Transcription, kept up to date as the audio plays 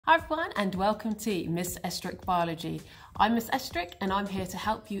Hi everyone and welcome to Miss Estruch Biology. I'm Miss Estruch and I'm here to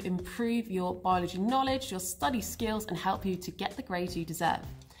help you improve your biology knowledge, your study skills and help you to get the grades you deserve.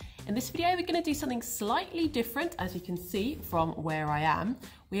 In this video we're going to do something slightly different, as you can see from where I am.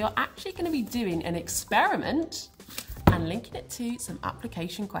 We are actually going to be doing an experiment and linking it to some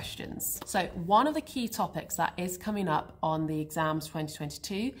application questions. So one of the key topics that is coming up on the exams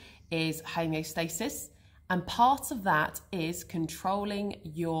 2022 is homeostasis. And part of that is controlling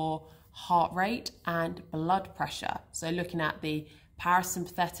your heart rate and blood pressure. So looking at the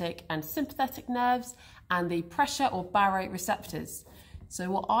parasympathetic and sympathetic nerves and the pressure or baroreceptors. So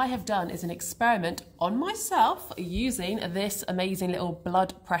what I have done is an experiment on myself using this amazing little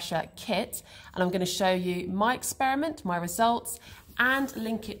blood pressure kit. And I'm going to show you my experiment, my results, and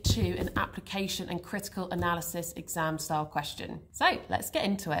link it to an application and critical analysis exam style question. So let's get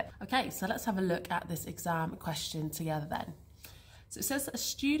into it. Okay, so let's have a look at this exam question together then. So it says that a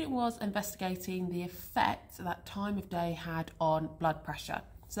student was investigating the effect that time of day had on blood pressure.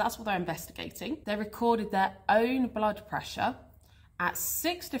 So that's what they're investigating. They recorded their own blood pressure at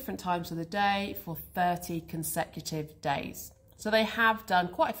 6 different times of the day for 30 consecutive days. So they have done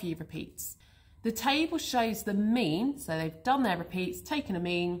quite a few repeats. The table shows the mean, so they've done their repeats, taken a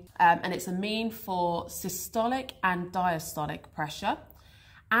mean, and it's a mean for systolic and diastolic pressure.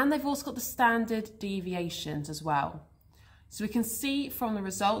 And they've also got the standard deviations as well. So we can see from the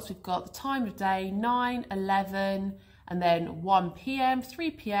results, we've got the time of day, 9, 11, and then 1 p.m,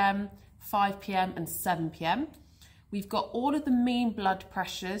 3 p.m, 5 p.m, and 7 p.m. We've got all of the mean blood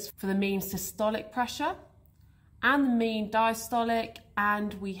pressures for the mean systolic pressure and the mean diastolic,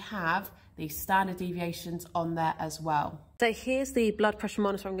 and we have the standard deviations on there as well. So here's the blood pressure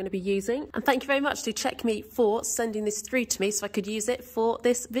monitor I'm going to be using, and thank you very much to CheckMe for sending this through to me so I could use it for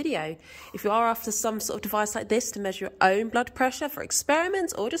this video. If you are after some sort of device like this to measure your own blood pressure for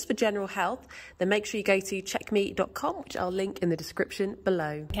experiments or just for general health, then make sure you go to checkme.com, which I'll link in the description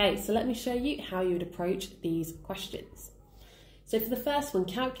below. Okay, so let me show you how you would approach these questions. So for the first one,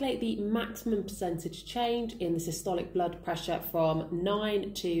 calculate the maximum percentage change in the systolic blood pressure from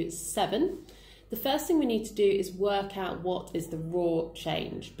 9 to 7. The first thing we need to do is work out what is the raw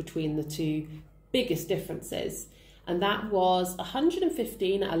change between the two biggest differences. And that was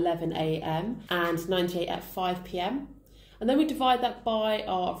 115 at 11 a.m. and 98 at 5 p.m. And then we divide that by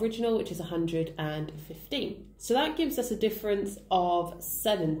our original, which is 115. So that gives us a difference of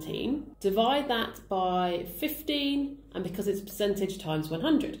 17. Divide that by 15, and because it's percentage times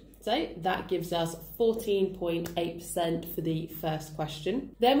 100. So that gives us 14.8% for the first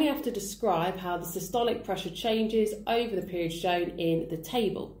question. Then we have to describe how the systolic pressure changes over the period shown in the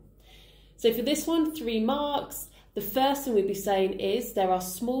table. So for this one, 3 marks. The first thing we'd be saying is there are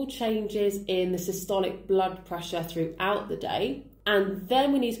small changes in the systolic blood pressure throughout the day, and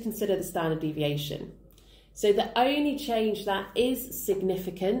then we need to consider the standard deviation. So the only change that is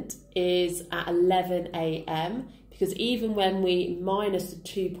significant is at 11 a.m. because even when we minus the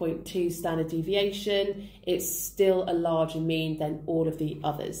 2.2 standard deviation, it's still a larger mean than all of the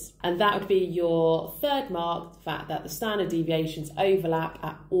others. And that would be your third mark, the fact that the standard deviations overlap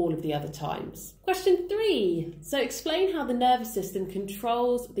at all of the other times. Question 3. So explain how the nervous system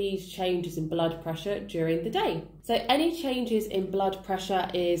controls these changes in blood pressure during the day. So any changes in blood pressure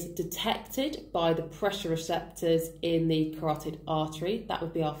is detected by the pressure receptors in the carotid artery. That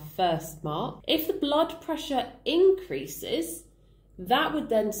would be our first mark. If the blood pressure increases, that would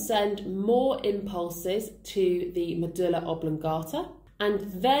then send more impulses to the medulla oblongata,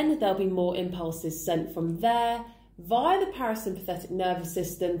 and then there'll be more impulses sent from there via the parasympathetic nervous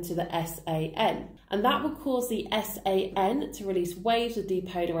system to the SAN. And that will cause the SAN to release waves of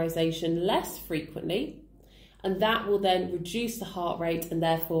depolarization less frequently, and that will then reduce the heart rate and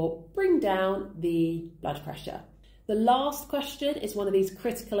therefore bring down the blood pressure. The last question is one of these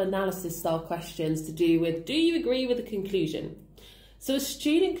critical analysis style questions to do with, do you agree with the conclusion? So a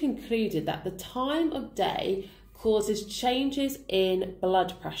student concluded that the time of day causes changes in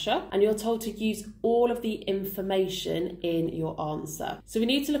blood pressure, and you're told to use all of the information in your answer. So we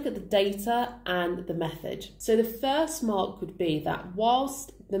need to look at the data and the method. So the first mark would be that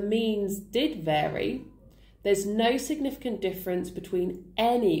whilst the means did vary, there's no significant difference between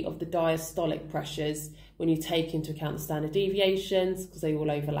any of the diastolic pressures when you take into account the standard deviations, because they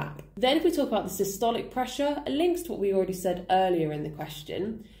all overlap. Then if we talk about the systolic pressure, it links to what we already said earlier in the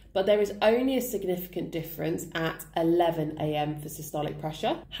question, but there is only a significant difference at 11 a.m. for systolic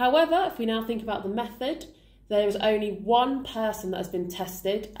pressure. However, if we now think about the method, there is only one person that has been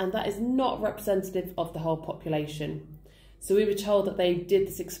tested, and that is not representative of the whole population. So we were told that they did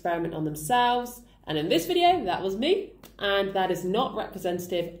this experiment on themselves, And in this video, that was me, and that is not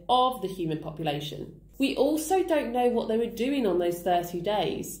representative of the human population. We also don't know what they were doing on those 30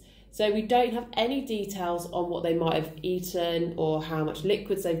 days. So we don't have any details on what they might have eaten or how much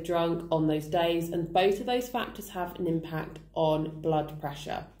liquids they've drunk on those days, and both of those factors have an impact on blood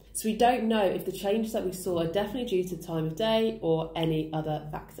pressure. So we don't know if the changes that we saw are definitely due to time of day or any other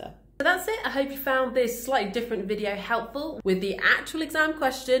factor. So that's it. I hope you found this slightly different video helpful with the actual exam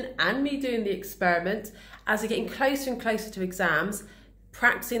question and me doing the experiment. As we're getting closer and closer to exams,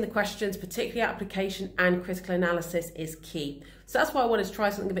 practicing the questions, particularly application and critical analysis, is key. So that's why I wanted to try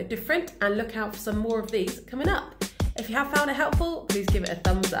something a bit different and look out for some more of these coming up. If you have found it helpful, please give it a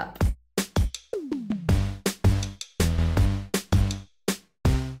thumbs up.